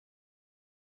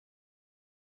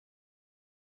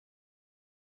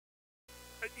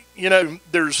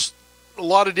there's a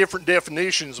lot of different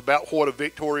definitions about what a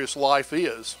victorious life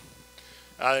is.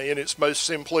 In its most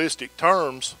simplistic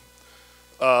terms,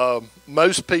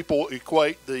 most people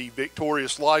equate the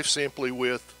victorious life simply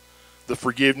with the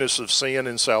forgiveness of sin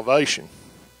and salvation.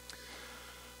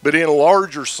 But in a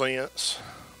larger sense,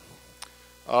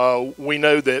 we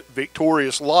know that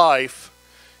victorious life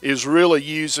is really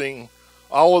using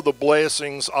all of the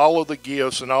blessings, all of the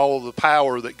gifts, and all of the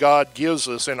power that God gives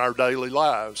us in our daily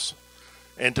lives,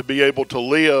 and to be able to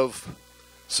live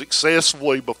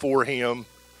successfully before Him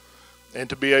and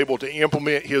to be able to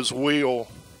implement His will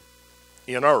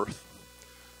in earth.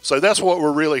 So that's what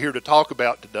we're really here to talk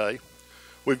about today.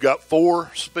 We've got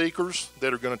 4 speakers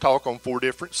that are going to talk on 4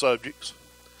 different subjects.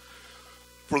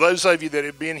 For those of you that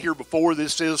have been here before,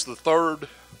 this is the 3rd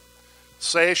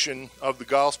session of the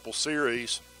gospel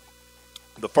series.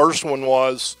 The first one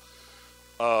was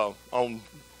on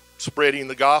spreading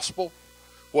the gospel,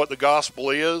 what the gospel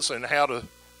is and how to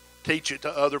teach it to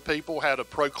other people, how to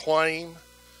proclaim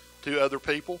to other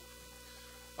people.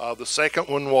 The second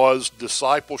one was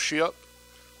discipleship,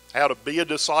 how to be a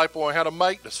disciple and how to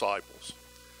make disciples.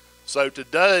 So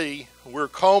today we're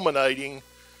culminating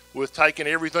with taking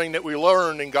everything that we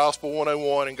learned in Gospel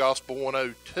 101 and Gospel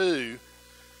 102,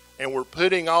 and we're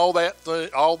putting all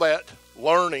that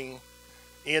learning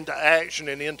into action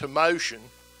and into motion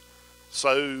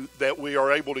so that we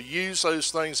are able to use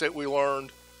those things that we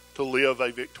learned to live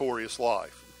a victorious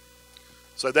life.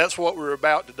 So that's what we're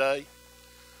about today.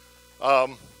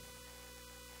 Does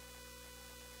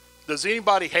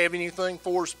anybody have anything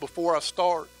for us before I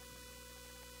start?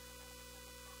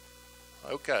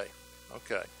 Okay.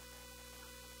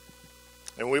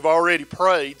 And we've already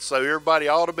prayed, so everybody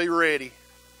ought to be ready.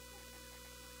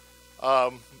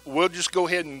 We'll just go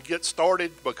ahead and get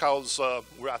started because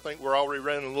I think we're already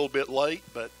running a little bit late,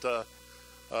 but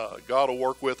God will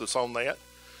work with us on that.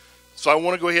 So I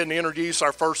want to go ahead and introduce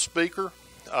our first speaker.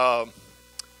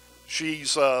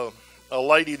 She's a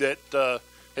lady that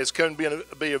has come to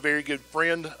be a very good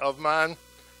friend of mine.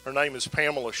 Her name is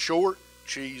Pamela Shortt.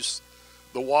 She's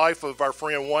the wife of our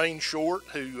friend Wayne Shortt,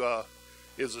 who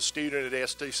is a student at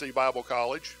STC Bible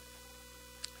College.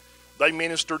 They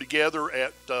minister together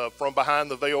at From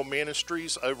Behind the Veil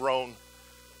Ministries over on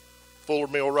Fuller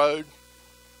Mill Road.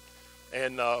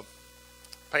 And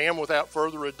Pam, without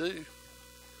further ado,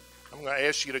 I'm going to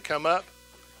ask you to come up.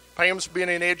 Pam's been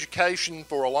in education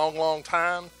for a long, long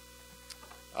time.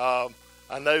 I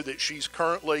know that she's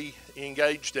currently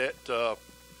engaged at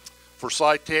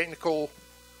Forsyth Technical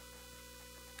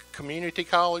Community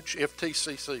College,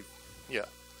 FTCC. Yeah.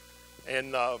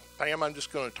 And Pam, I'm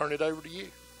just going to turn it over to you.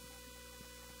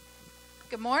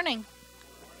 Good morning. Let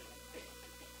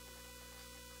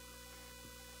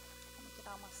me get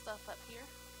all my stuff up here.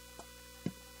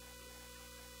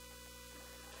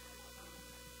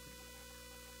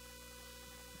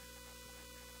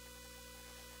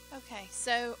 Okay,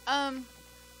 so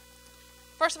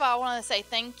first of all, I want to say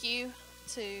thank you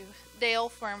to Dale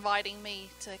for inviting me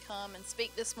to come and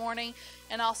speak this morning,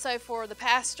 and also for the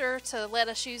pastor to let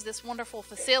us use this wonderful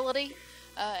facility.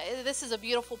 This is a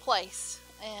beautiful place,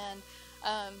 and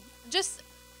just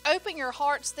open your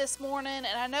hearts this morning.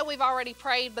 And I know we've already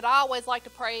prayed, but I always like to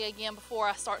pray again before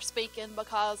I start speaking,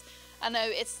 because I know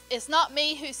it's not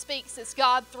me who speaks, it's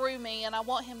God through me, and I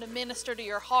want Him to minister to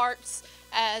your hearts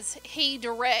as He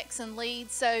directs and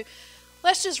leads. So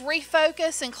let's just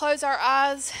refocus and close our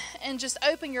eyes and just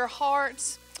open your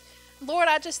hearts. Lord,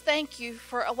 I just thank you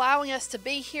for allowing us to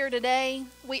be here today.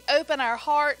 We open our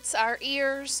hearts, our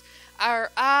ears,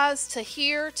 our eyes to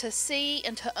hear, to see,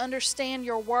 and to understand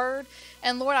your word.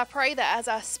 And Lord, I pray that as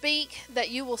I speak,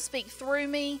 that you will speak through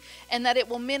me, and that it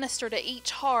will minister to each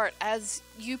heart as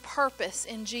you purpose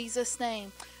in Jesus'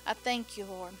 name. I thank you,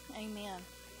 Lord. Amen.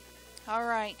 All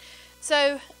right.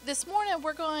 So this morning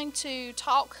we're going to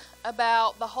talk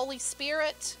about the Holy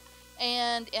Spirit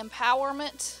and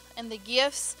empowerment and the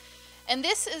gifts. And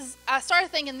I started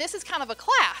thinking this is kind of a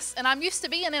class, and I'm used to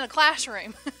being in a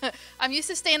classroom. I'm used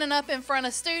to standing up in front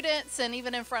of students and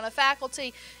even in front of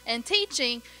faculty and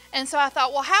teaching. And so I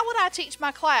thought, well, how would I teach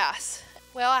my class?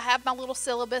 Well, I have my little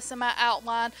syllabus and my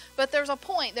outline, but there's a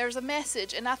point, there's a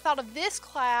message. And I thought of this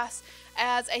class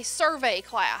as a survey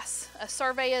class. A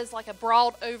survey is like a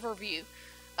broad overview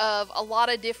of a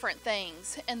lot of different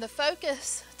things. And the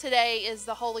focus today is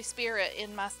the Holy Spirit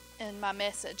in my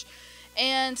message.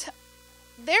 And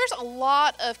there's a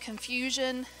lot of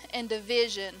confusion and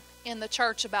division in the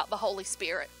church about the Holy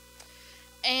Spirit.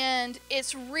 And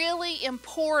it's really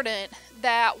important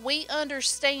that we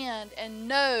understand and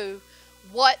know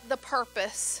what the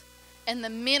purpose and the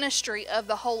ministry of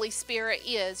the Holy Spirit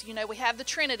is. You know, we have the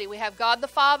Trinity. We have God the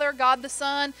Father, God the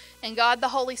Son, and God the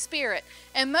Holy Spirit.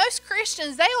 And most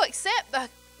Christians, they'll accept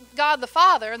God the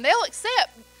Father, and they'll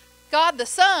accept God the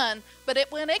Son, but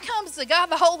when it comes to God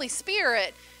the Holy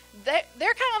Spirit, they're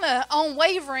kind of on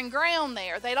wavering ground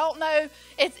there. They don't know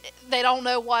they don't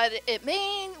know what it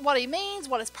means, what he means,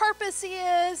 what his purpose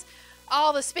is,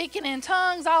 all the speaking in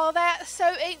tongues, all of that.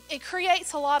 So it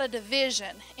creates a lot of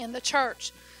division in the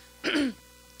church.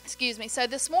 Excuse me. So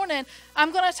this morning,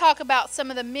 I'm going to talk about some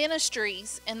of the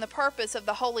ministries and the purpose of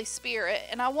the Holy Spirit.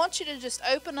 And I want you to just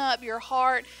open up your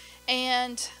heart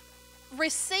and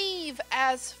receive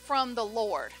as from the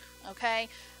Lord. Okay?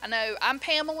 I know I'm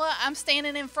Pamela. I'm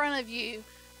standing in front of you.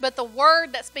 But the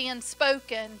word that's being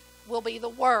spoken will be the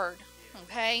word.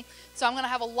 Okay? So I'm going to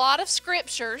have a lot of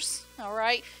scriptures. All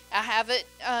right? I have it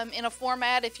in a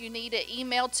format if you need it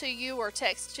emailed to you or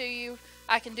text to you.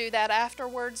 I can do that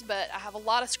afterwards, but I have a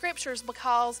lot of scriptures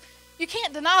because you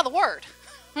can't deny the word,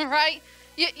 right?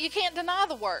 You can't deny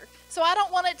the word. So I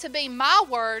don't want it to be my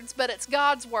words, but it's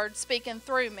God's word speaking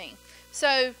through me.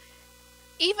 So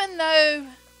even though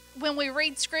when we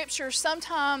read scripture,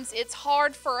 sometimes it's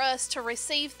hard for us to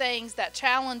receive things that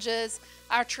challenges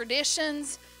our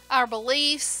traditions, our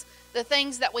beliefs, the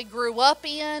things that we grew up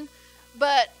in,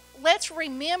 but let's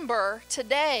remember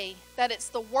today that it's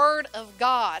the word of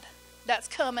God that's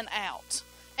coming out,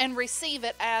 and receive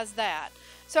it as that.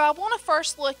 So I want to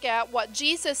first look at what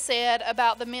Jesus said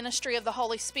about the ministry of the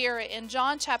Holy Spirit in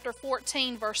John chapter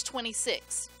 14, verse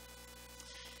 26.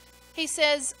 He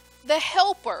says, the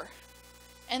helper,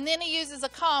 and then he uses a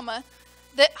comma,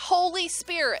 the Holy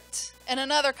Spirit, and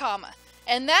another comma.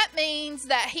 And that means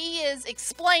that he is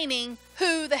explaining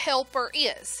who the helper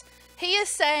is. He is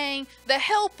saying the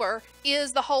helper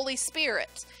is the Holy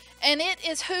Spirit. And it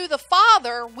is who the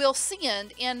Father will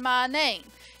send in my name.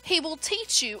 He will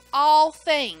teach you all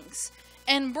things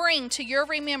and bring to your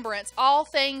remembrance all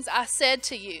things I said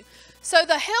to you. So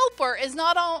the helper is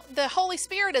the Holy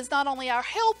Spirit is not only our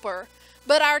helper,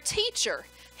 but our teacher.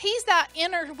 He's that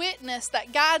inner witness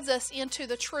that guides us into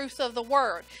the truth of the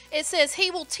word. It says he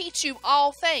will teach you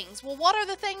all things. Well, what are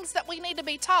the things that we need to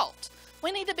be taught?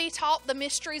 We need to be taught the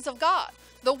mysteries of God,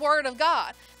 the word of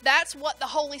God. That's what the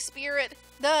Holy Spirit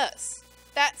does.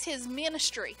 That's his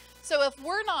ministry. So if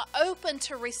we're not open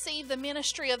to receive the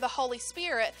ministry of the Holy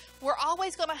Spirit, we're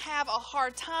always going to have a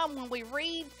hard time when we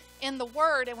read in the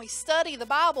Word and we study the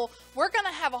Bible. We're going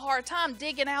to have a hard time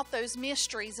digging out those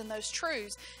mysteries and those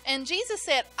truths. And Jesus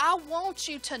said, I want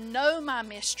you to know my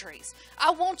mysteries. I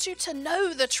want you to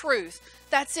know the truth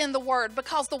that's in the Word,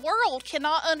 because the world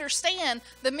cannot understand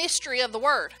the mystery of the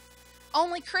Word.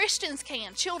 Only Christians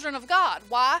can, children of God.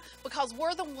 Why? Because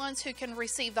we're the ones who can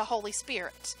receive the Holy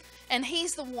Spirit. And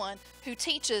he's the one who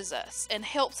teaches us and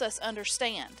helps us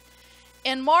understand.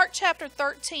 In Mark chapter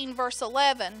 13, verse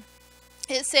 11,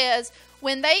 it says,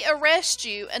 when they arrest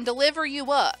you and deliver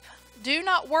you up, do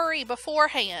not worry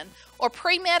beforehand or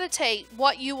premeditate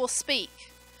what you will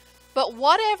speak. But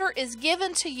whatever is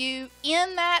given to you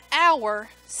in that hour,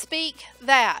 speak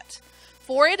that.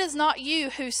 For it is not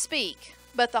you who speak,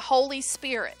 but the Holy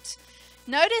Spirit.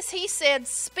 Notice he said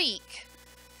speak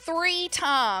 3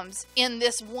 times in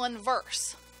this one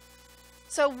verse.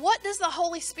 So what does the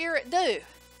Holy Spirit do?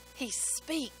 He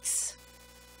speaks.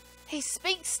 He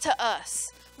speaks to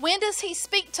us. When does he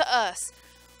speak to us?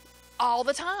 All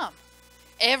the time.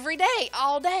 Every day,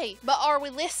 all day. But are we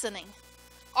listening?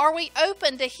 Are we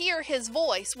open to hear his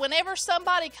voice? Whenever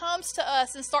somebody comes to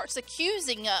us and starts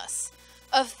accusing us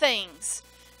of things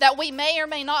that we may or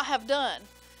may not have done,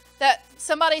 that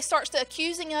somebody starts to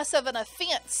accusing us of an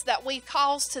offense that we've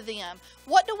caused to them,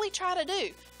 what do we try to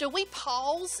do? Do we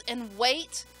pause and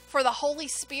wait for the Holy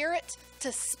Spirit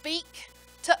to speak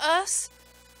to us?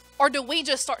 Or do we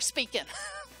just start speaking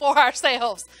for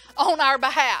ourselves on our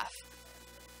behalf?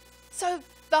 So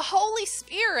the Holy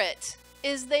Spirit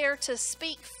is there to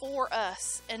speak for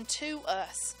us and to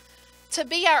us, to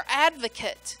be our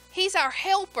advocate. He's our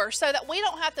helper so that we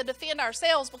don't have to defend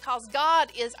ourselves, because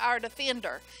God is our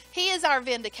defender. He is our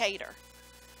vindicator.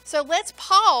 So let's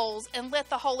pause and let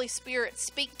the Holy Spirit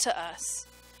speak to us.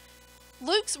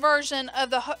 Luke's version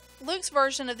of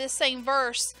this same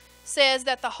verse says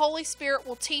that the Holy Spirit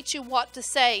will teach you what to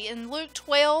say. In Luke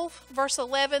 12, verse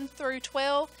 11 through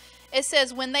 12, it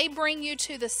says, when they bring you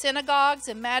to the synagogues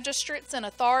and magistrates and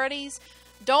authorities,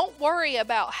 don't worry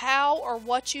about how or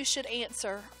what you should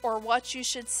answer or what you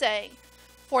should say,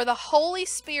 for the Holy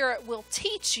Spirit will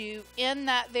teach you in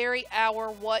that very hour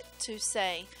what to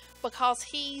say, because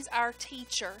he's our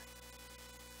teacher.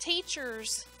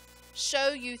 Teachers show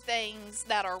you things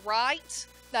that are right,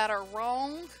 that are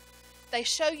wrong, They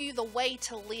show you the way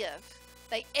to live.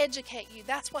 They educate you.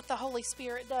 That's what the Holy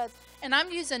Spirit does. And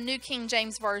I'm using New King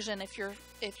James Version if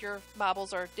your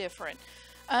Bibles are different.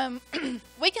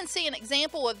 We can see an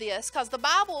example of this because the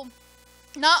Bible,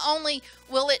 not only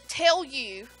will it tell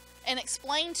you and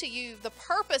explain to you the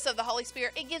purpose of the Holy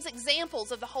Spirit, it gives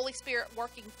examples of the Holy Spirit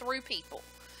working through people.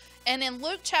 And in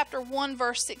Luke chapter 1,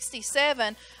 verse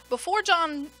 67, before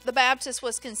John the Baptist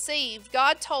was conceived,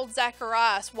 God told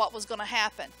Zacharias what was going to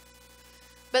happen.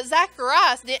 But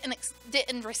Zacharias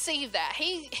didn't receive that.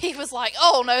 He was like,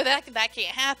 oh, no, that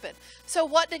can't happen. So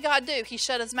what did God do? He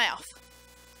shut his mouth.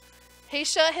 He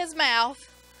shut his mouth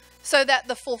so that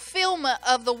the fulfillment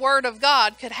of the word of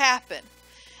God could happen.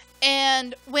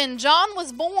 And when John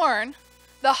was born,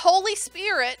 the Holy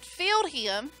Spirit filled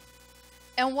him.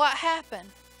 And what happened?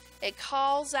 It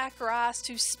caused Zacharias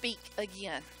to speak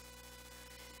again.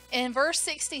 In verse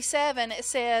 67, it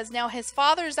says, now his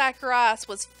father Zacharias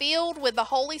was filled with the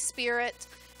Holy Spirit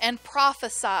and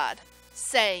prophesied,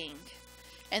 saying.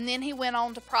 And then he went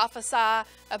on to prophesy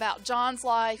about John's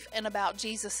life and about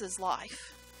Jesus'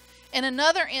 life. In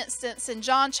another instance, in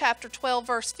John chapter 12,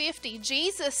 verse 50,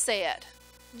 Jesus said,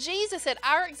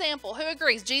 our example. Who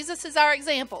agrees? Jesus is our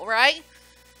example, right?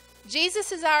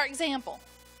 Jesus is our example.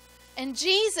 And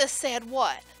Jesus said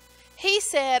what? He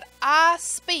said, I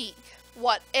speak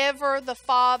whatever the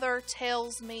Father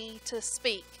tells me to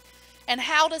speak. And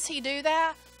how does he do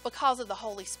that? Because of the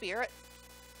Holy Spirit.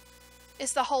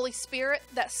 It's the Holy Spirit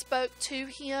that spoke to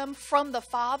him from the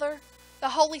Father. The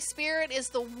Holy Spirit is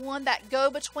the one that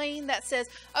go-between that says,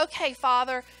 okay,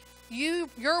 Father,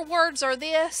 your words are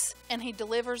this, and he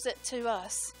delivers it to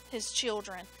us, his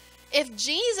children. If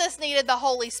Jesus needed the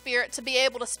Holy Spirit to be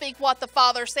able to speak what the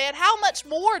Father said, how much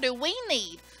more do we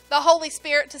need the Holy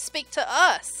Spirit to speak to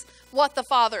us what the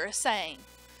Father is saying?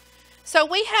 So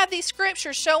we have these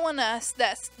scriptures showing us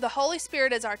that the Holy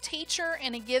Spirit is our teacher,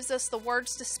 and he gives us the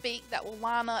words to speak that will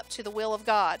line up to the will of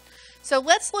God. So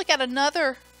let's look at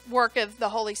another work of the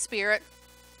Holy Spirit.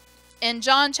 In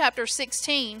John chapter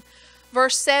 16,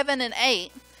 verse 7 and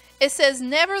 8, it says,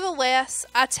 nevertheless,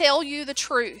 I tell you the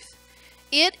truth.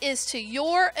 It is to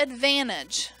your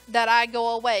advantage that I go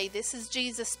away. This is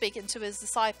Jesus speaking to his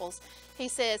disciples. He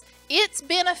says, it's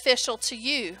beneficial to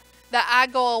you that I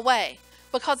go away.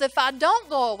 Because if I don't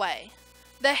go away,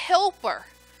 the helper,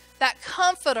 that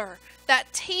comforter,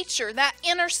 that teacher, that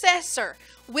intercessor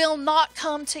will not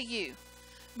come to you.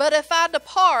 But if I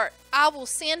depart, I will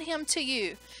send him to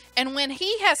you. And when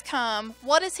he has come,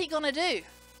 what is he going to do?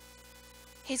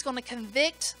 He's going to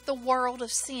convict the world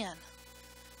of sin.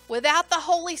 Without the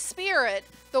Holy Spirit,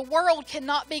 the world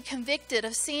cannot be convicted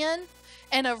of sin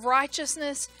and of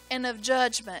righteousness and of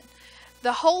judgment.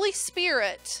 The Holy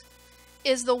Spirit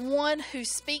is the one who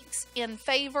speaks in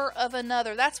favor of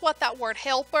another. That's what that word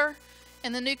helper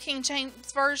in the New King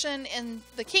James Version. In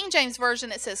the King James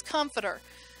Version, it says comforter.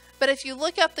 But if you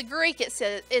look up the Greek, it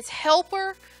says it's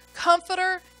helper,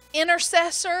 comforter,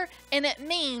 intercessor, and it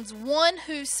means one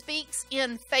who speaks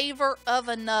in favor of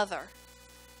another.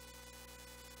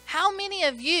 How many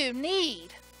of you need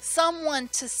someone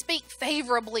to speak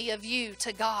favorably of you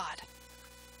to God?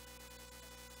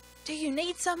 Do you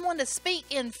need someone to speak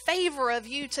in favor of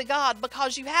you to God?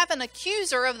 Because you have an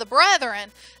accuser of the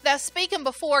brethren that's speaking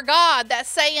before God, that's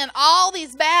saying all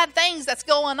these bad things that's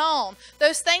going on.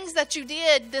 Those things that you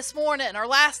did this morning or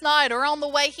last night or on the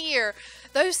way here.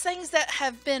 Those things that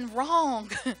have been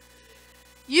wrong.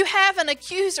 You have an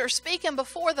accuser speaking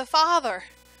before the Father.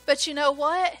 But you know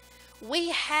what? We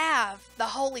have the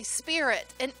Holy Spirit,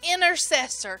 an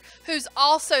intercessor who's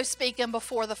also speaking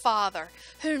before the Father,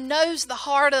 who knows the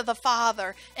heart of the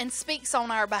Father and speaks on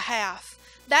our behalf.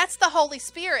 That's the Holy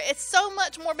Spirit. It's so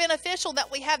much more beneficial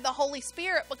that we have the Holy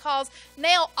Spirit because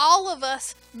now all of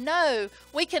us know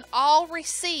we can all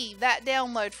receive that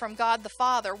download from God the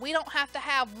Father. We don't have to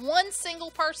have one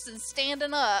single person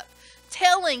standing up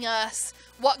telling us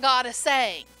what God is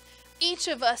saying. Each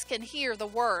of us can hear the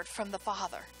word from the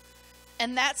Father.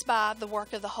 And that's by the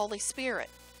work of the Holy Spirit.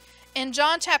 In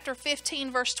John chapter 15,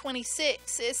 verse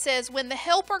 26, it says, when the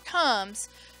Helper comes,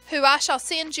 who I shall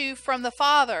send you from the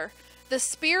Father, the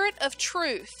Spirit of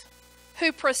truth,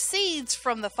 who proceeds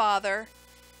from the Father,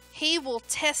 he will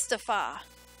testify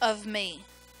of me.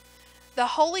 The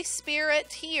Holy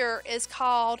Spirit here is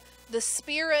called the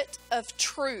Spirit of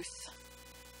truth.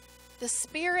 The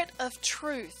Spirit of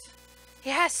truth. He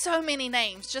has so many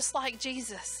names, just like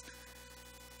Jesus.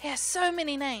 He has so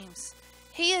many names.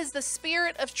 He is the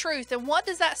Spirit of truth. And what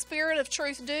does that Spirit of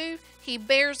truth do? He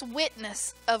bears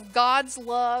witness of God's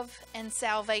love and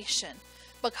salvation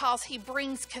because he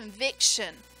brings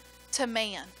conviction to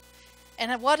man.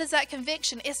 And what is that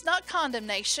conviction? It's not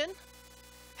condemnation.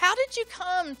 How did you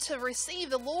come to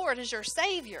receive the Lord as your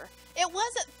Savior? It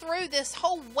wasn't through this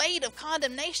whole weight of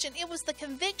condemnation. It was the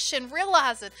conviction,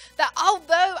 realizing that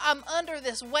although I'm under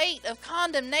this weight of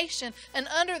condemnation and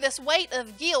under this weight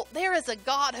of guilt, there is a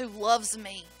God who loves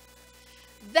me.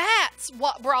 That's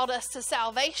what brought us to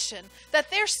salvation. That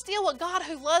there's still a God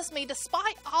who loves me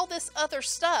despite all this other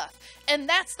stuff. And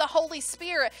that's the Holy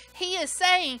Spirit. He is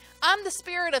saying, I'm the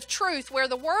Spirit of truth. Where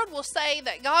the world will say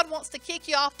that God wants to kick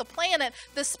you off the planet,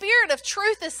 the Spirit of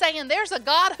truth is saying there's a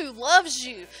God who loves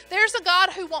you. There's a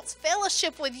God who wants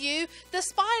fellowship with you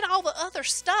despite all the other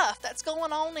stuff that's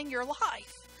going on in your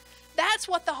life. That's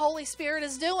what the Holy Spirit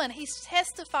is doing. He's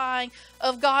testifying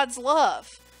of God's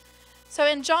love. So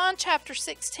in John chapter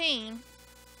 16,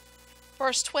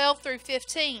 verse 12 through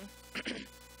 15,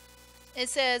 it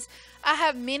says, I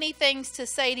have many things to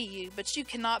say to you, but you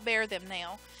cannot bear them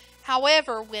now.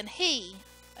 However, when He,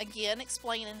 again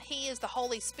explaining He is the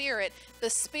Holy Spirit, the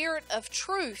Spirit of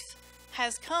truth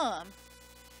has come,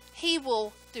 He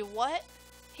will do what?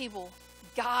 He will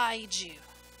guide you.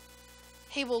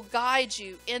 He will guide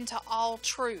you into all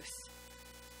truth.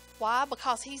 Why?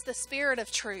 Because He's the Spirit of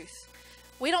truth.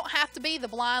 We don't have to be the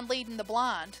blind leading the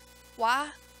blind. Why?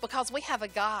 Because we have a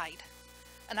guide.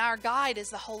 And our guide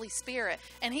is the Holy Spirit.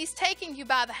 And He's taking you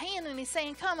by the hand and He's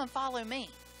saying, come and follow me.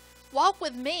 Walk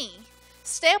with me.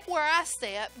 Step where I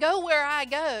step. Go where I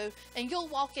go. And you'll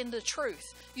walk into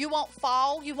truth. You won't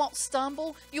fall. You won't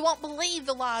stumble. You won't believe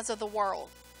the lies of the world.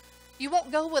 You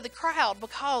won't go with the crowd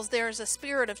because there's a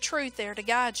Spirit of truth there to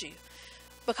guide you.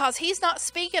 Because He's not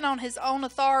speaking on His own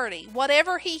authority.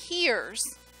 Whatever He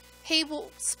hears, He will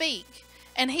speak,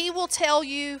 and He will tell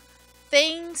you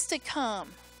things to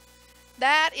come.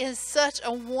 That is such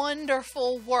a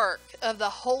wonderful work of the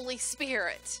Holy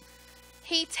Spirit.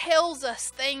 He tells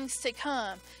us things to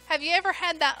come. Have you ever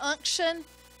had that unction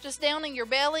just down in your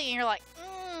belly and you're like,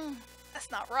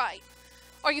 that's not right?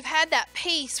 Or you've had that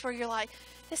peace where you're like,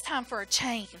 it's time for a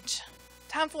change.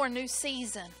 Time for a new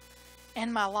season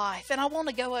in my life. And I want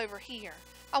to go over here.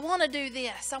 I want to do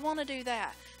this. I want to do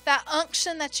that. That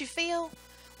unction that you feel,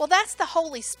 well, that's the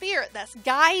Holy Spirit that's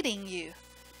guiding you.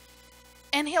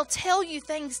 And He'll tell you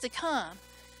things to come.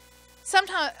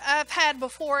 Sometimes I've had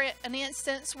before an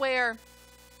instance where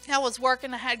I was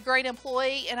working, I had a great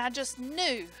employee, and I just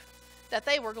knew that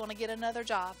they were going to get another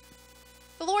job.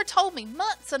 The Lord told me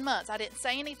months and months. I didn't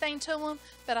say anything to them,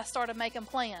 but I started making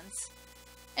plans.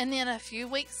 And then a few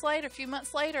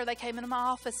months later, they came into my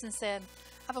office and said,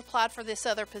 I've applied for this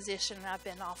other position and I've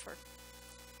been offered.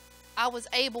 I was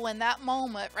able in that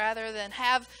moment, rather than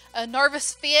have a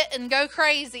nervous fit and go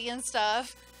crazy and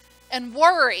stuff and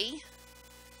worry,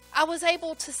 I was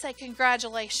able to say,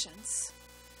 congratulations.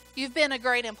 You've been a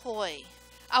great employee.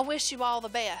 I wish you all the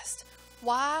best.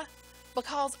 Why?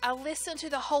 Because I listened to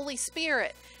the Holy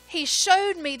Spirit. He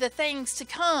showed me the things to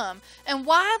come. And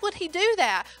why would He do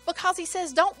that? Because He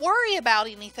says, don't worry about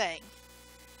anything.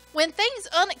 When things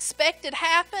unexpected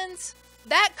happens,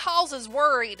 that causes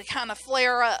worry to kind of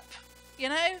flare up. You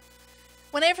know,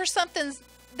 whenever something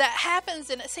that happens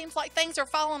and it seems like things are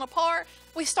falling apart,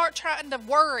 we start trying to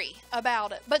worry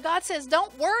about it. But God says,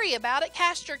 don't worry about it,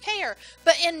 cast your care.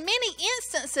 But in many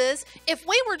instances, if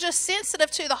we were just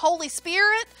sensitive to the Holy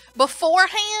Spirit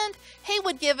beforehand, He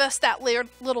would give us that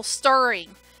little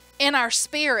stirring in our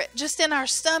spirit, just in our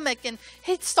stomach, and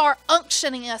He'd start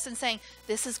unctioning us and saying,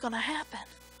 this is going to happen.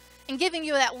 And giving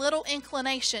you that little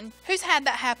inclination. Who's had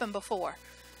that happen before?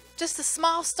 Just a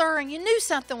small stirring. You knew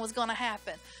something was going to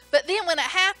happen. But then when it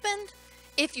happened,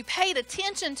 if you paid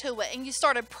attention to it and you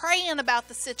started praying about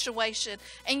the situation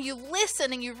and you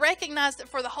listened and you recognized it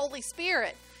for the Holy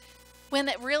Spirit, when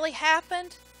it really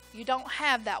happened, you don't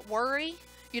have that worry.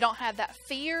 You don't have that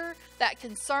fear, that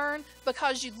concern,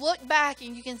 because you look back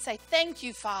and you can say, thank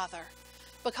you, Father,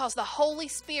 because the Holy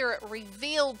Spirit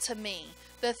revealed to me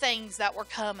the things that were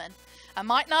coming. I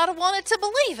might not have wanted to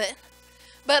believe it,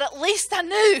 but at least I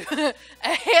knew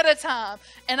ahead of time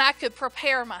and I could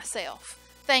prepare myself.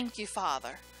 Thank you,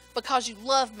 Father, because you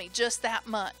love me just that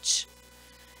much.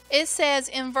 It says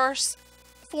in verse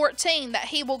 14 that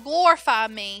He will glorify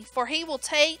me, for He will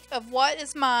take of what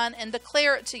is mine and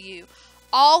declare it to you.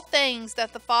 All things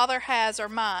that the Father has are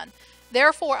mine.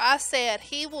 Therefore I said,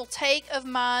 He will take of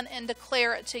mine and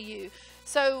declare it to you.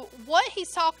 So what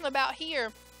He's talking about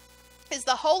here is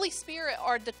the Holy Spirit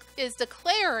is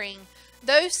declaring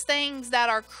those things that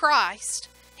are Christ.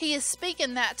 He is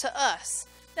speaking that to us.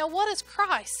 Now, what is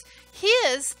Christ?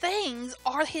 His things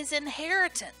are His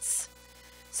inheritance.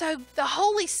 So the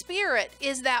Holy Spirit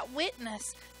is that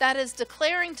witness that is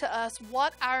declaring to us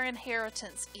what our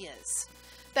inheritance is.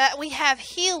 that we have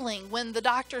healing when the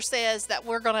doctor says that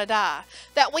we're going to die,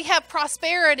 that we have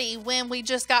prosperity when we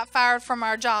just got fired from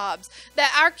our jobs,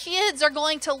 that our kids are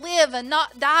going to live and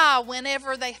not die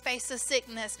whenever they face a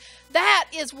sickness. That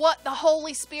is what the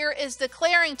Holy Spirit is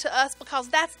declaring to us, because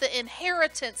that's the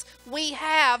inheritance we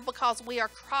have because we are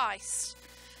Christ.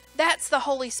 That's the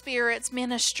Holy Spirit's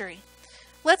ministry.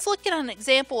 Let's look at an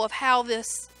example of how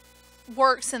this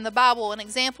works in the Bible, an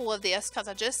example of this, because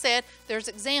I just said there's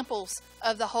examples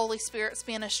of the Holy Spirit's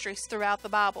ministries throughout the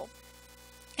Bible.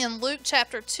 In Luke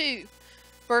chapter 2,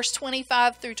 verse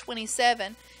 25 through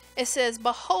 27, it says,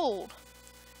 "Behold,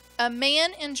 a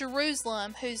man in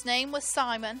Jerusalem whose name was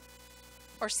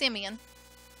Simeon,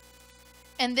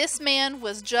 and this man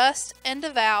was just and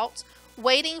devout,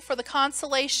 waiting for the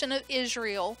consolation of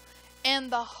Israel,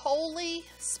 and the Holy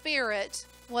Spirit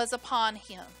was upon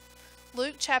him."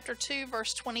 Luke chapter 2,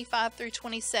 verse 25 through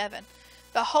 27.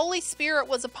 The Holy Spirit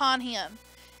was upon him.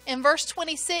 In verse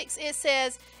 26, it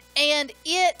says, "And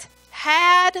it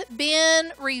had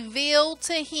been revealed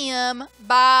to him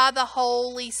by the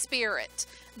Holy Spirit."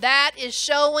 That is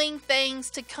showing things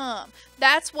to come.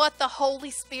 That's what the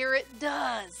Holy Spirit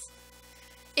does.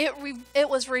 It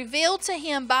was revealed to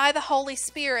him by the Holy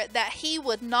Spirit that he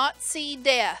would not see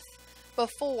death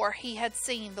before he had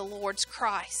seen the Lord's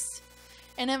Christ.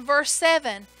 And in verse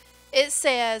 7, it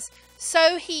says,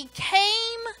 "So he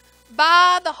came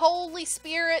by the Holy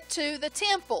Spirit to the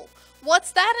temple."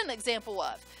 What's that an example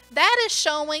of? That is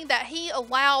showing that he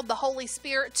allowed the Holy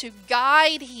Spirit to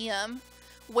guide him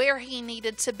where he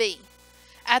needed to be,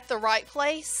 at the right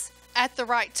place, at the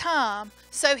right time,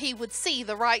 so he would see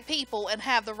the right people and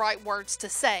have the right words to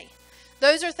say.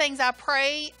 Those are things I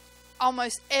pray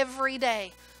almost every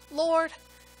day. Lord,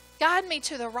 guide me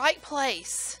to the right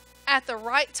place at the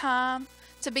right time,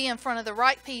 to be in front of the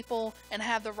right people and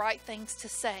have the right things to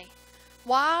say.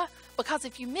 Why? Because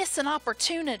if you miss an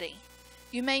opportunity,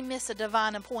 you may miss a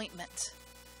divine appointment.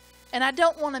 And I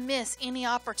don't want to miss any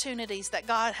opportunities that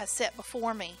God has set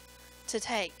before me to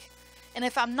take. And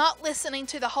if I'm not listening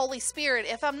to the Holy Spirit,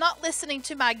 if I'm not listening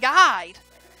to my guide,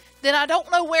 then I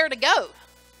don't know where to go.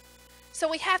 So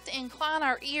we have to incline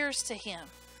our ears to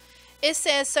him. It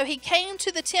says, "So he came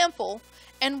to the temple,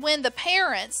 and when the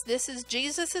parents," this is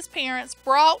Jesus' parents,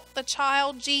 "brought the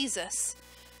child Jesus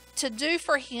to do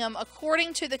for him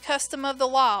according to the custom of the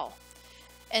law,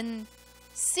 and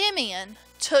Simeon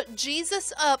took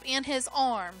Jesus up in his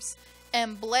arms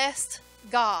and blessed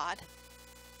God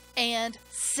and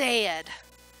said,"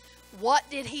 what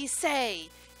did he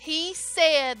say? He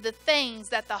said the things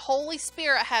that the Holy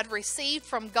Spirit had received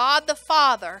from God the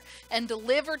Father and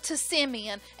delivered to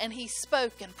Simeon, and he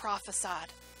spoke and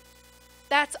prophesied.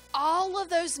 That's all of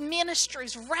those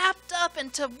ministries wrapped up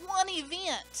into one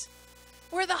event,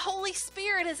 where the Holy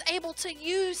Spirit is able to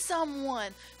use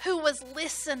someone who was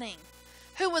listening,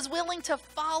 who was willing to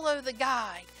follow the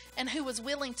guide, and who was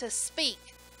willing to speak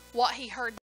what he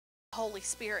heard the Holy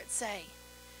Spirit say.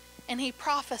 And he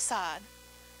prophesied.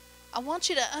 I want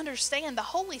you to understand the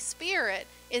Holy Spirit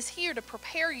is here to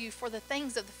prepare you for the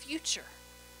things of the future.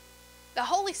 The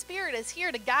Holy Spirit is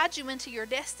here to guide you into your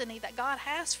destiny that God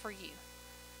has for you.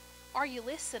 Are you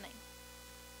listening?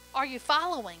 Are you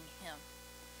following him?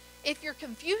 If you're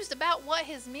confused about what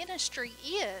his ministry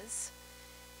is,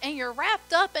 and you're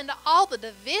wrapped up into all the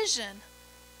division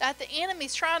that the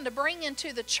enemy's trying to bring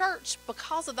into the church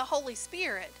because of the Holy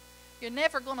Spirit, you're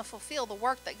never going to fulfill the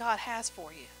work that God has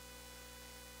for you.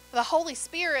 The Holy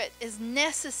Spirit is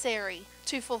necessary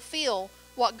to fulfill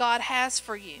what God has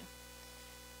for you.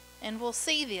 And we'll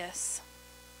see this.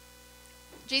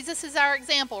 Jesus is our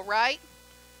example, right?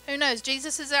 Who knows?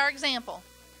 Jesus is our example.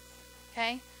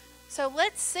 Okay? So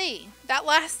let's see. That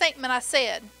last statement I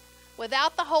said,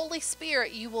 without the Holy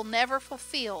Spirit, you will never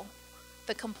fulfill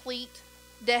the complete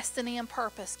destiny and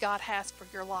purpose God has for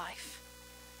your life.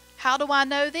 How do I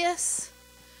know this?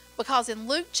 Because in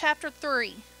Luke chapter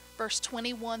 3, verse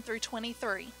 21 through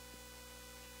 23,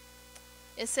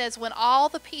 it says, "When all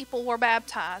the people were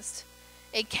baptized,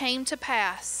 it came to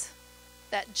pass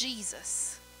that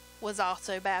Jesus was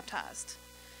also baptized.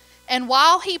 And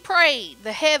while he prayed,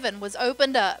 the heaven was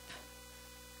opened up."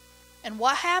 And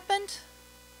what happened?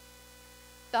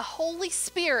 The Holy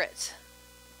Spirit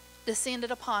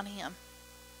descended upon him.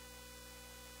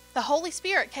 The Holy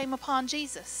Spirit came upon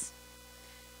Jesus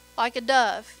like a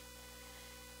dove.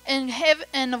 And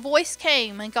a voice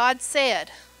came, and God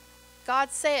said,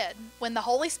 when the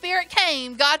Holy Spirit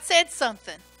came, God said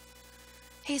something.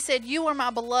 He said, "You are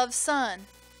my beloved Son,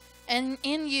 and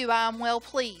in you I am well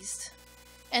pleased."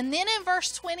 And then in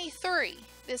verse 23,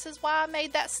 this is why I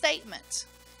made that statement.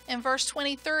 In verse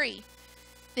 23,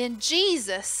 "Then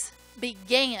Jesus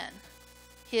began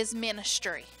his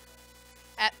ministry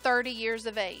at 30 years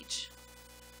of age.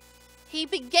 He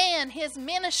began his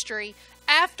ministry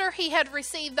after he had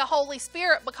received the Holy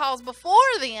Spirit, because before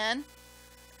then,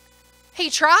 he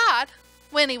tried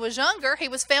when he was younger. He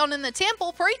was found in the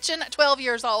temple preaching at 12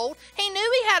 years old. He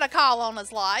knew he had a call on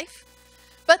his life,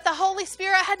 but the Holy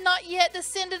Spirit had not yet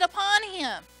descended upon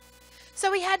him.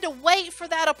 So he had to wait for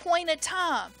that appointed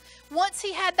time. Once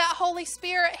he had that Holy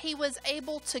Spirit, he was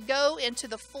able to go into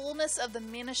the fullness of the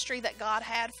ministry that God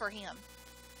had for him.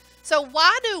 So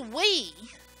why do we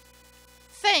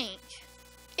think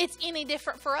it's any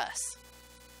different for us?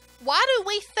 Why do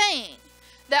we think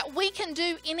that we can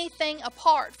do anything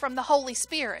apart from the Holy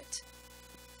Spirit?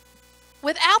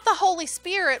 Without the Holy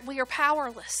Spirit, we are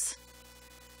powerless.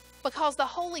 Because the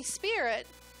Holy Spirit,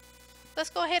 let's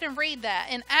go ahead and read that.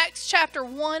 In Acts chapter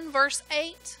 1, verse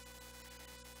 8,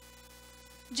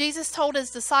 Jesus told his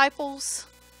disciples,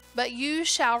 "But you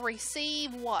shall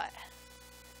receive" what?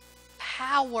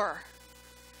 Power.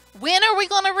 When are we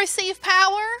going to receive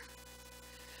power?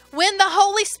 When the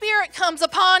Holy Spirit comes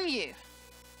upon you.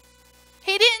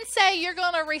 He didn't say you're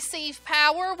going to receive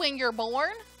power when you're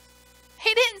born.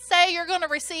 He didn't say you're going to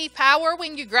receive power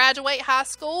when you graduate high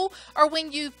school or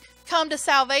when you come to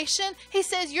salvation. He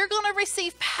says you're going to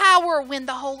receive power when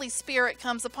the Holy Spirit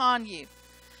comes upon you.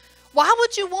 Why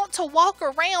would you want to walk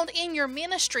around in your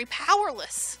ministry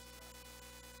powerless?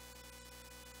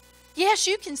 Yes,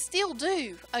 you can still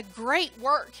do a great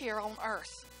work here on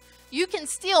earth. You can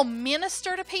still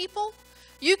minister to people.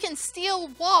 You can still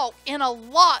walk in a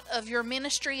lot of your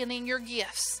ministry and in your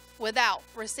gifts without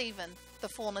receiving the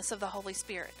fullness of the Holy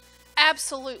Spirit.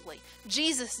 Absolutely.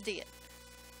 Jesus did.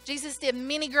 Jesus did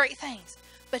many great things.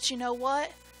 But you know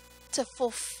what? To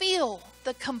fulfill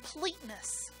the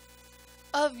completeness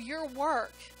of your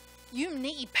work, you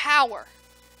need power.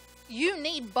 You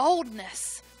need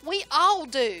boldness. We all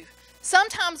do.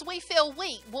 Sometimes we feel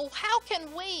weak. Well, how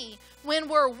can we, when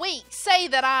we're weak, say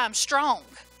that I'm strong?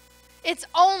 It's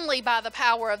only by the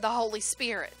power of the Holy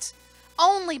Spirit.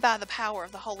 Only by the power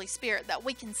of the Holy Spirit that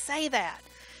we can say that.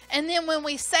 And then when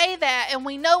we say that and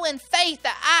we know in faith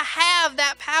that I have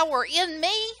that power in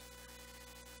me,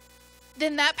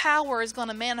 then that power is going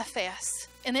to manifest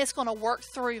and it's going to work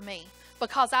through me,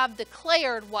 because I've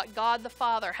declared what God the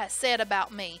Father has said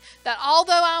about me, that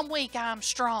although I'm weak, I'm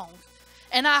strong.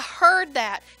 And I heard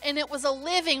that, and it was a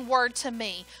living word to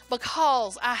me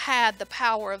because I had the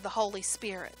power of the Holy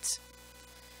Spirit.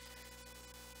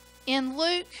 In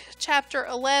Luke chapter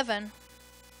 11,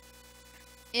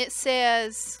 it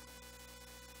says,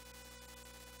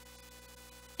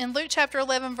 in Luke chapter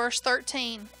 11, verse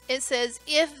 13, it says,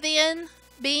 "If then,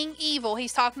 being evil,"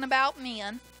 he's talking about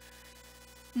men,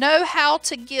 "know how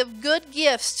to give good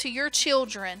gifts to your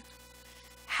children,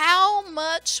 how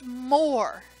much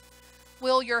more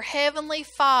will your heavenly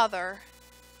Father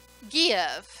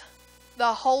give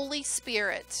the Holy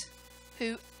Spirit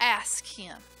who ask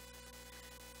him?"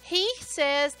 He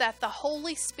says that the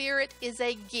Holy Spirit is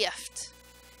a gift.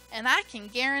 And I can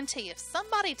guarantee if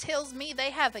somebody tells me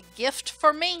they have a gift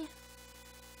for me,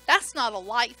 that's not a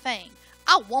light thing.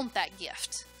 I want that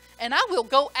gift. And I will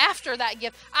go after that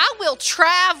gift. I will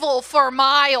travel for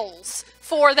miles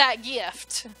for that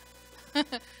gift.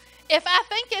 If I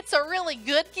think it's a really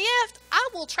good gift, I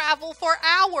will travel for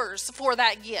hours for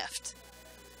that gift.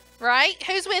 Right?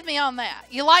 Who's with me on that?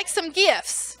 You like some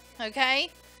gifts,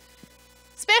 okay?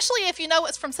 Especially if you know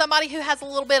it's from somebody who has a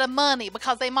little bit of money,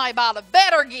 because they might buy a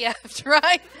better gift,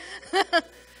 right?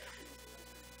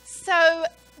 So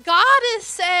God is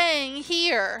saying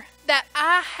here that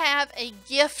I have a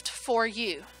gift for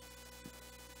you.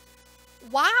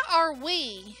 Why are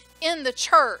we in the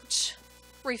church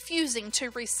refusing to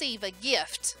receive a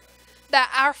gift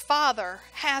that our Father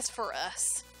has for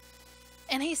us?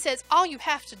 And he says, all you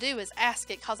have to do is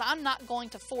ask it, because I'm not going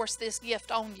to force this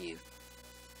gift on you.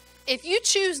 If you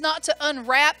choose not to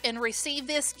unwrap and receive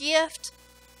this gift,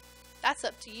 that's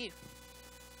up to you.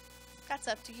 That's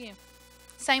up to you.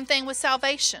 Same thing with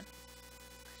salvation.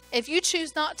 If you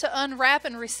choose not to unwrap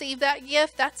and receive that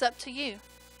gift, that's up to you.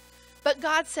 But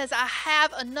God says, I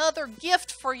have another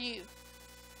gift for you.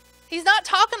 He's not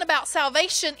talking about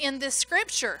salvation in this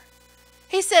scripture.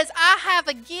 He says, I have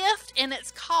a gift, and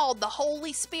it's called the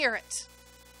Holy Spirit.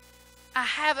 I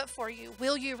have it for you.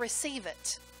 Will you receive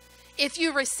it? If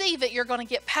you receive it, you're going to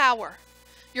get power.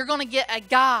 You're going to get a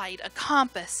guide, a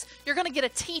compass. You're going to get a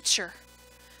teacher.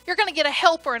 You're going to get a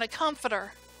helper and a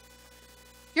comforter.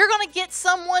 You're going to get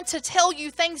someone to tell you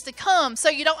things to come so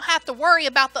you don't have to worry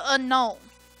about the unknown.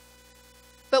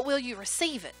 But will you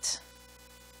receive it?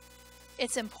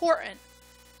 It's important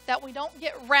that we don't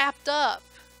get wrapped up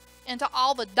into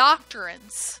all the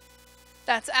doctrines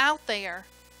that's out there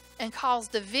and cause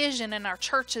division in our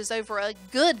churches over a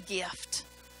good gift.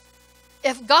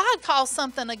 If God calls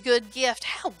something a good gift,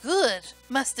 how good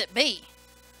must it be?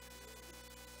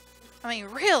 I mean,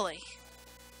 really.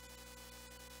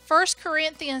 1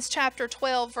 Corinthians chapter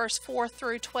 12, verse 4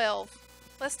 through 12.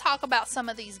 Let's talk about some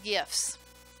of these gifts.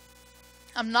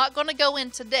 I'm not going to go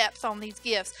into depth on these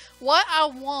gifts. What I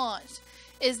want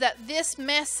is that this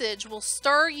message will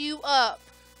stir you up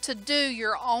to do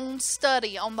your own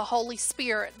study on the Holy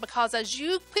Spirit, because as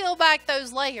you peel back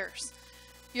those layers,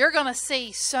 you're going to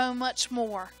see so much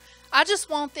more. I just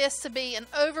want this to be an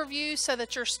overview so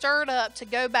that you're stirred up to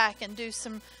go back and do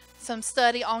some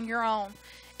study on your own.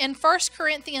 In 1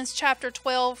 Corinthians chapter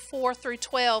 12, 4 through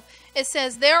 12, it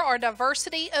says, there are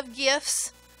diversity of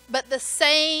gifts, but the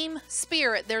same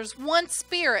Spirit. There's one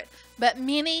Spirit, but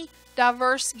many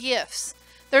diverse gifts.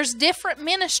 There's different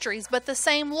ministries, but the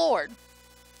same Lord.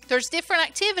 There's different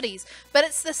activities, but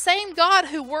it's the same God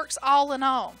who works all in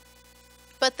all.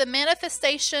 But the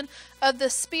manifestation of the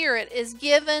Spirit is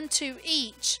given to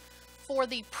each for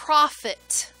the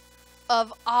profit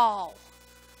of all.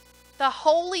 The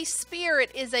Holy Spirit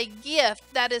is a gift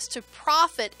that is to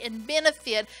profit and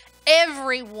benefit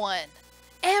everyone.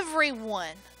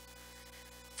 Everyone.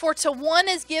 For to one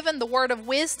is given the word of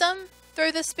wisdom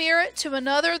through the Spirit, to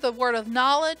another the word of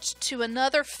knowledge, to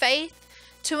another faith,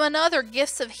 to another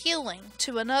gifts of healing,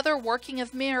 to another working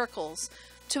of miracles,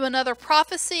 to another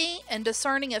prophecy and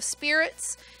discerning of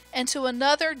spirits, and to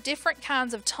another different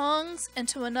kinds of tongues, and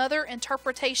to another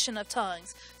interpretation of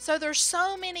tongues. So there's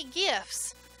so many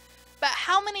gifts. But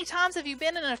how many times have you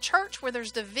been in a church where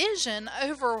there's division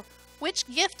over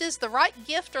which gift is the right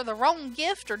gift or the wrong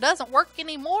gift, or doesn't work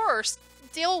anymore, or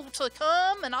still to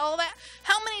come, and all that?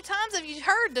 How many times have you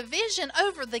heard division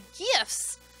over the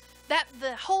gifts that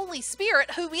the Holy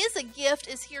Spirit, who is a gift,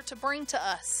 is here to bring to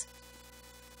us?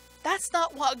 That's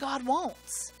not what God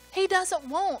wants. He doesn't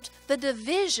want the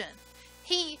division.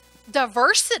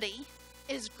 Diversity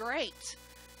is great.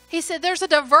 He said there's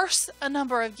a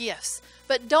number of gifts,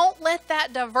 but don't let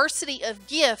that diversity of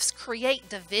gifts create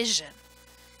division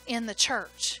in the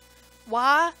church.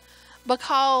 Why?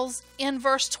 Because in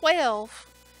verse 12,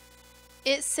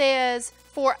 it says,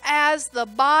 for as the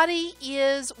body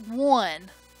is one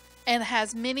and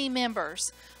has many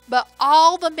members, but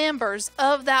all the members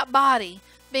of that body,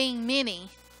 being many,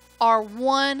 are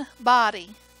one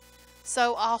body,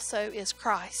 so also is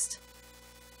Christ.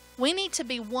 We need to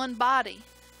be one body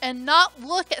and not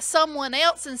look at someone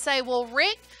else and say, well,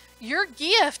 Rick, your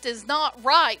gift is not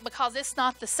right because it's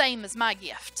not the same as my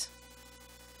gift.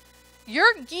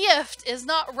 Your gift is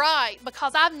not right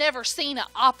because I've never seen it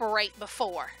operate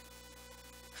before.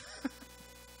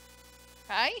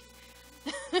 Right?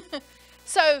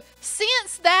 So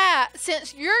since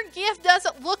your gift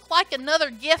doesn't look like another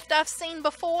gift I've seen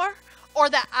before or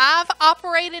that I've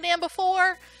operated in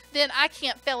before, then I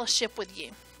can't fellowship with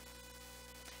you.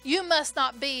 You must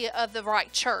not be of the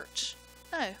right church.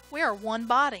 No, we are one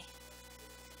body.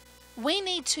 We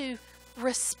need to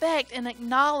respect and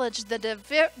acknowledge the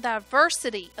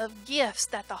diversity of gifts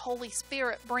that the Holy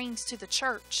Spirit brings to the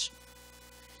church.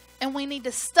 And we need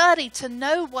to study to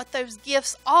know what those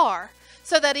gifts are,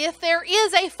 so that if there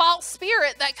is a false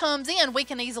spirit that comes in, we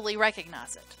can easily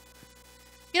recognize it.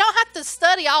 You don't have to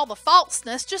study all the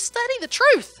falseness, just study the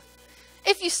truth.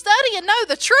 If you study and know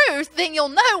the truth, then you'll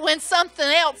know when something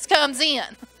else comes in.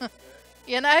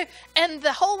 You know? And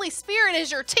the Holy Spirit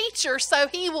is your teacher, so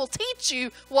He will teach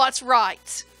you what's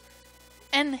right.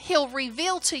 And He'll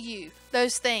reveal to you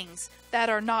those things that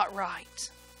are not right.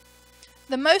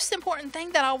 The most important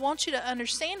thing that I want you to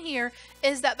understand here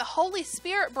is that the Holy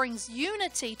Spirit brings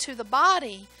unity to the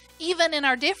body, even in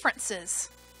our differences.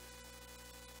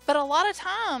 But a lot of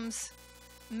times,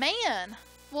 man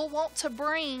will want to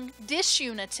bring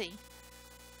disunity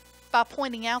by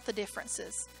pointing out the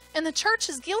differences. And the church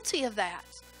is guilty of that.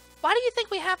 Why do you think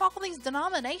we have all these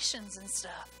denominations and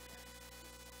stuff?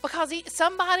 Because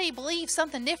somebody believes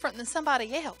something different than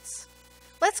somebody else.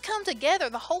 Let's come together.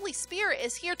 The Holy Spirit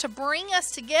is here to bring us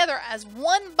together as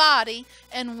one body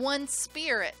and one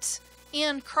spirit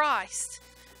in Christ.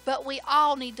 But we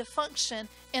all need to function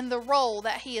in the role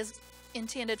that He has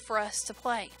intended for us to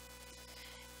play.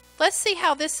 Let's see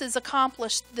how this is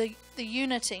accomplished, the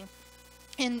unity,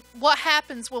 and what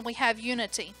happens when we have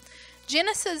unity.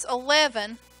 Genesis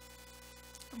 11,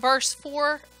 verse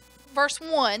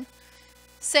 1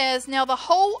 says, now the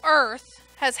whole earth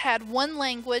has had one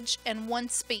language and one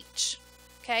speech.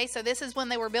 Okay, so this is when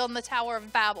they were building the Tower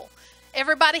of Babel.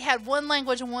 Everybody had one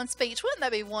language and one speech. Wouldn't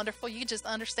that be wonderful? You just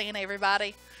understand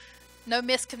everybody. No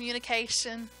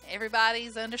miscommunication.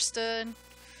 Everybody's understood.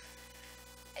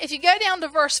 If you go down to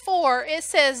verse 4, it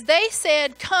says, "They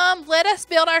said, 'Come, let us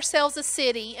build ourselves a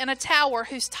city and a tower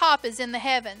whose top is in the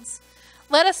heavens.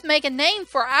 Let us make a name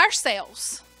for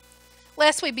ourselves,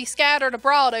 lest we be scattered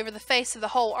abroad over the face of the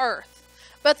whole earth.'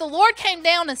 But the Lord came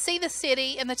down and see the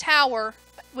city and the tower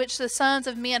which the sons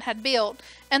of men had built.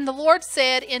 And the Lord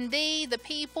said, 'Indeed, the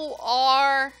people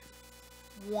are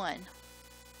one.'"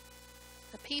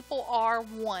 The people are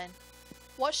one.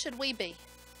 What should we be?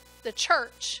 The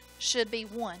church should be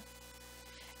one.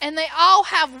 And they all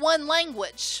have one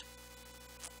language.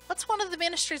 What's one of the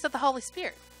ministries of the Holy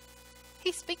Spirit?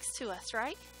 He speaks to us,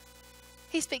 right?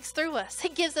 He speaks through us. He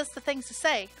gives us the things to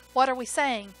say. What are we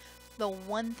saying? The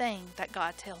one thing that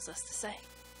God tells us to say.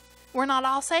 We're not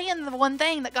all saying the one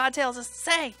thing that God tells us to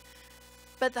say.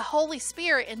 But the Holy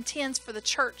Spirit intends for the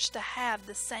church to have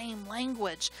the same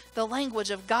language, the language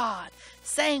of God,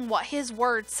 saying what His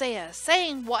Word says,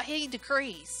 saying what He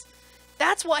decrees.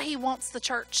 That's what He wants the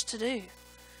church to do.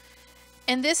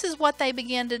 And this is what they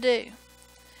began to do.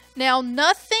 Now,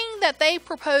 nothing that they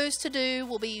propose to do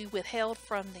will be withheld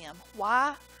from them.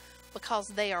 Why? Because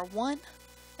they are one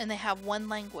and they have one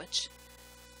language.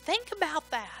 Think about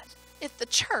that. If the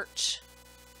church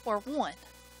were one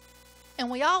and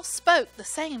we all spoke the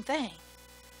same thing,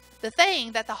 the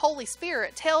thing that the Holy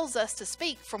Spirit tells us to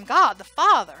speak from God the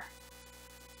Father,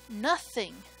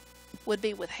 nothing would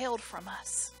be withheld from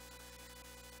us.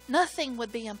 Nothing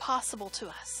would be impossible to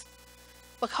us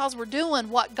because we're doing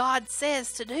what God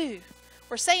says to do.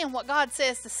 We're saying what God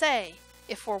says to say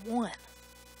if we're one.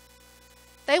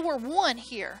 They were one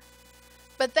here,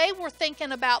 but they were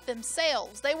thinking about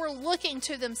themselves. They were looking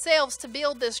to themselves to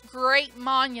build this great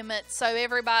monument so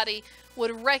everybody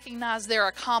would recognize their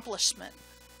accomplishment.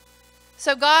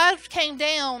 So God came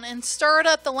down and stirred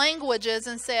up the languages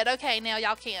and said, "Okay, now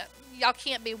y'all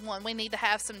can't be one. We need to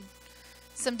have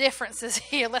some differences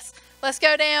here. Let's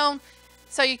go down.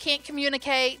 So you can't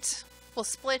communicate. We'll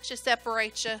split you,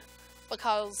 separate you,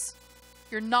 because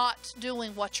you're not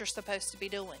doing what you're supposed to be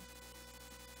doing."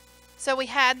 So we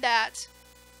had that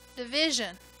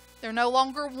division. They're no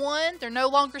longer one. They're no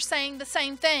longer saying the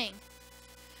same thing.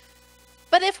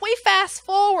 But if we fast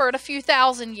forward a few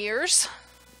thousand years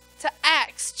to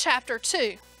Acts chapter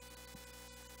 2,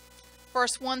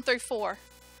 verse 1 through 4.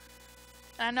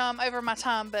 And I know I'm over my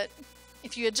time, but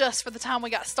if you adjust for the time we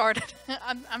got started,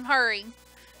 I'm hurrying.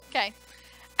 Okay.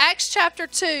 Acts chapter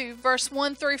 2, verse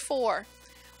 1 through 4.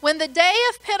 "When the day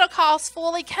of Pentecost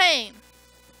fully came,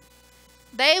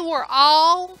 they were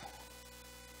all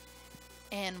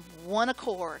in one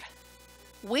accord."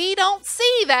 We don't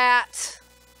see that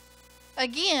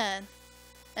again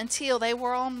until they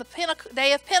were on the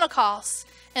day of Pentecost.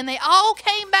 And they all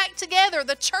came back together.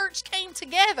 The church came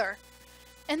together.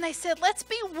 And they said, "Let's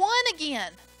be one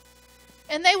again."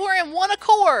 And they were in one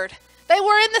accord. They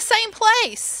were in the same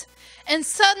place. "And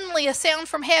suddenly a sound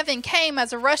from heaven came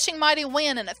as a rushing mighty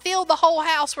wind, and it filled the whole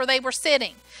house where they were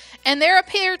sitting. And there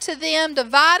appeared to them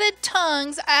divided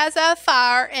tongues as of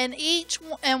fire,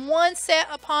 and one sat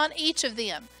upon each of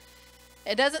them."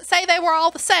 It doesn't say they were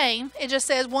all the same. It just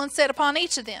says one sat upon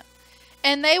each of them.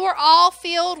 "And they were all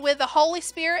filled with the Holy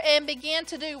Spirit and began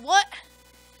to do" what?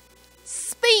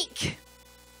 Speak.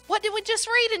 What did we just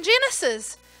read in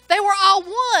Genesis? They were all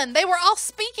one. They were all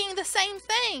speaking the same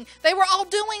thing. They were all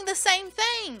doing the same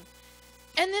thing.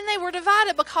 And then they were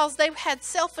divided because they had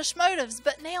selfish motives.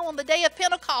 But now on the day of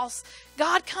Pentecost,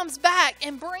 God comes back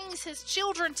and brings His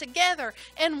children together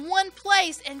in one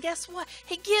place. And guess what?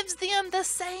 He gives them the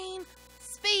same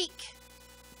speak.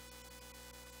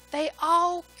 They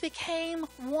all became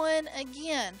one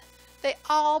again. They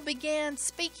all began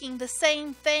speaking the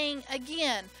same thing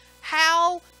again.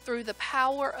 How? Through the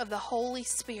power of the Holy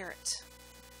Spirit.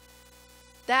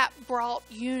 That brought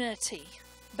unity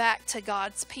back to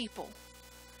God's people.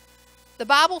 The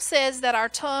Bible says that our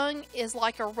tongue is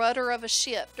like a rudder of a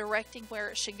ship directing where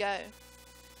it should go.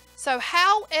 So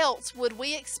how else would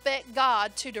we expect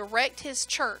God to direct His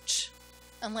church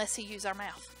unless He used our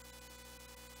mouth?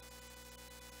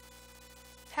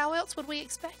 How else would we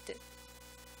expect it?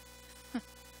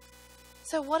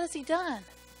 So what has He done?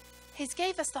 He's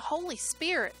gave us the Holy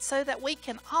Spirit so that we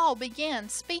can all begin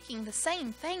speaking the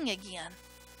same thing again.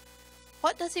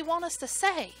 What does He want us to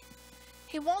say?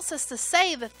 He wants us to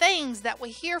say the things that we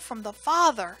hear from the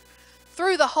Father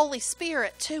through the Holy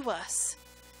Spirit to us.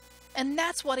 And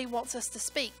that's what He wants us to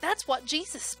speak. That's what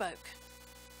Jesus spoke.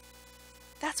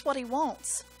 That's what He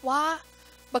wants. Why?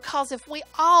 Because if we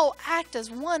all act as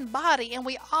one body, and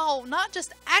we all not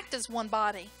just act as one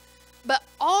body, but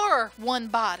are one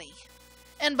body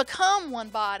and become one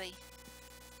body,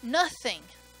 nothing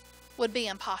would be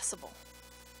impossible.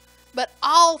 But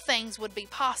all things would be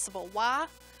possible. Why?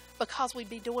 Because we'd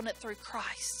be doing it through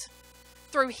Christ.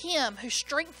 Through Him who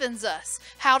strengthens us.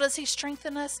 How does He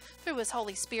strengthen us? Through His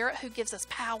Holy Spirit who gives us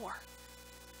power.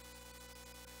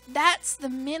 That's the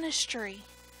ministry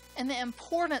and the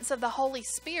importance of the Holy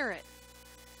Spirit.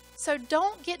 So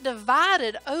don't get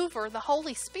divided over the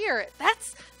Holy Spirit.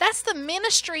 That's the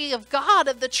ministry of God,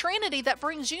 of the Trinity, that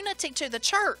brings unity to the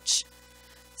church.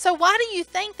 So why do you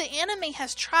think the enemy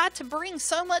has tried to bring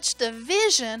so much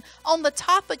division on the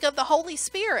topic of the Holy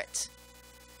Spirit?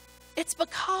 It's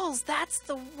because that's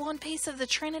the one piece of the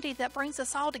Trinity that brings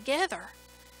us all together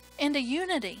into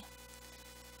unity.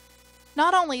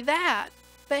 Not only that,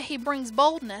 but He brings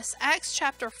boldness. Acts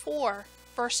chapter 4,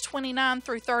 verse 29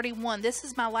 through 31. This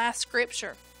is my last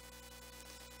scripture.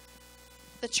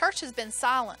 The church has been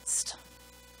silenced.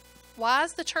 Why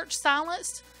is the church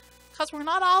silenced? Because we're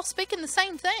not all speaking the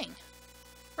same thing.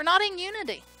 We're not in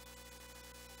unity.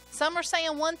 Some are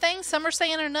saying one thing, some are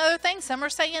saying another thing, some are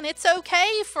saying it's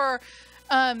okay for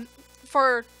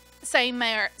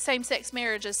same-sex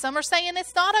marriages. Some are saying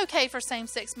it's not okay for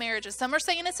same-sex marriages. Some are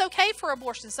saying it's okay for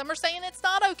abortion. Some are saying it's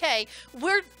not okay.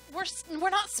 We're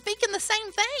not speaking the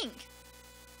same thing.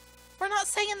 We're not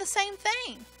saying the same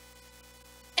thing.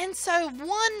 And so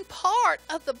one part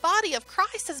of the body of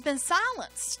Christ has been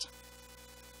silenced.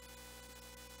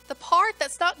 The part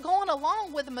that's not going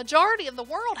along with the majority of the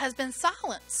world has been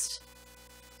silenced.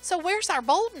 So where's our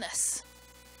boldness?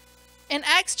 In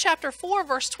Acts chapter 4,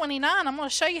 verse 29, I'm going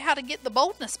to show you how to get the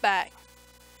boldness back.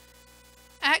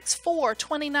 Acts 4,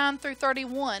 29 through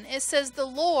 31. It says,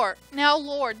 Lord,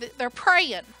 they're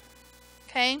praying.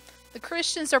 Okay? The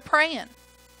Christians are praying.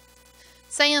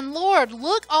 Saying, Lord,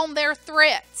 look on their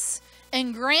threats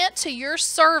and grant to your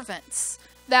servants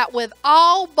that with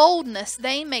all boldness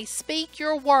they may speak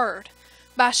your word,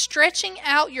 by stretching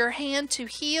out your hand to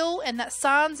heal, and that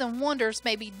signs and wonders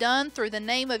may be done through the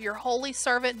name of your holy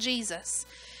servant Jesus.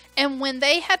 And when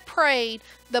they had prayed,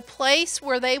 the place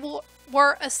where they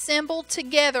were assembled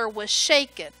together was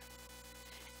shaken,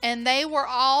 and they were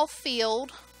all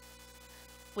filled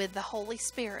with the Holy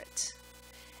Spirit.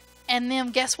 And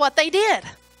then guess what they did?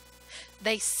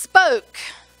 They spoke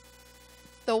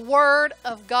the word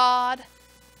of God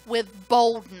with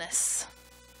boldness.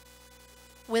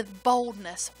 With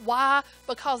boldness. Why?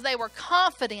 Because they were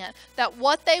confident that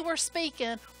what they were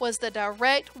speaking was the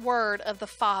direct word of the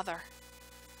Father,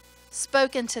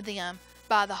 spoken to them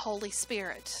by the Holy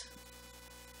Spirit.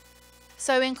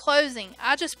 So in closing,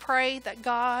 I just pray that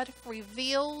God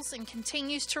reveals and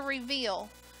continues to reveal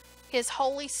His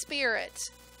Holy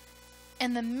Spirit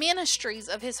and the ministries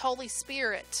of His Holy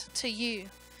Spirit to you,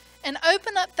 and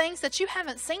open up things that you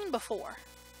haven't seen before.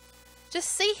 Just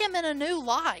see Him in a new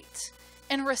light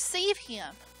and receive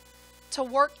Him to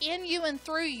work in you and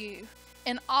through you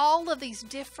in all of these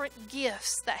different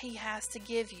gifts that He has to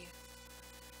give you.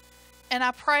 And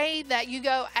I pray that you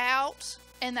go out,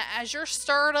 and that as you're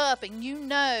stirred up and you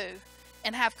know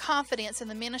and have confidence in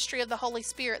the ministry of the Holy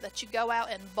Spirit, that you go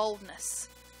out in boldness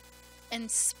and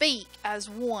speak as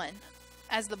one,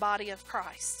 as the body of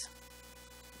Christ.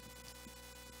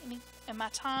 And my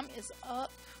time is up.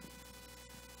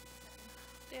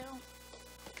 Dale?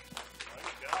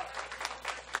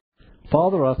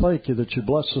 Father, I thank you that you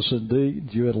bless us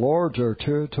indeed. You enlarge our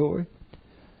territory.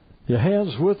 Your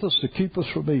hand's with us to keep us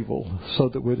from evil, so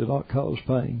that we do not cause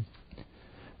pain.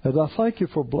 And I thank you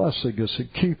for blessing us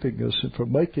and keeping us, and for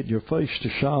making your face to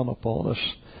shine upon us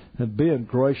and being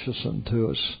gracious unto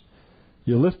us.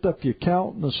 You lift up your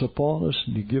countenance upon us,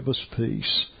 and you give us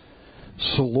peace.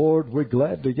 So, Lord, we're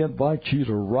glad to invite you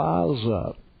to rise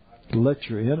up. Let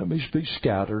your enemies be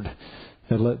scattered,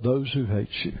 and let those who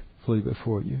hate you flee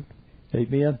before you.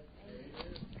 Amen.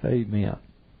 Amen.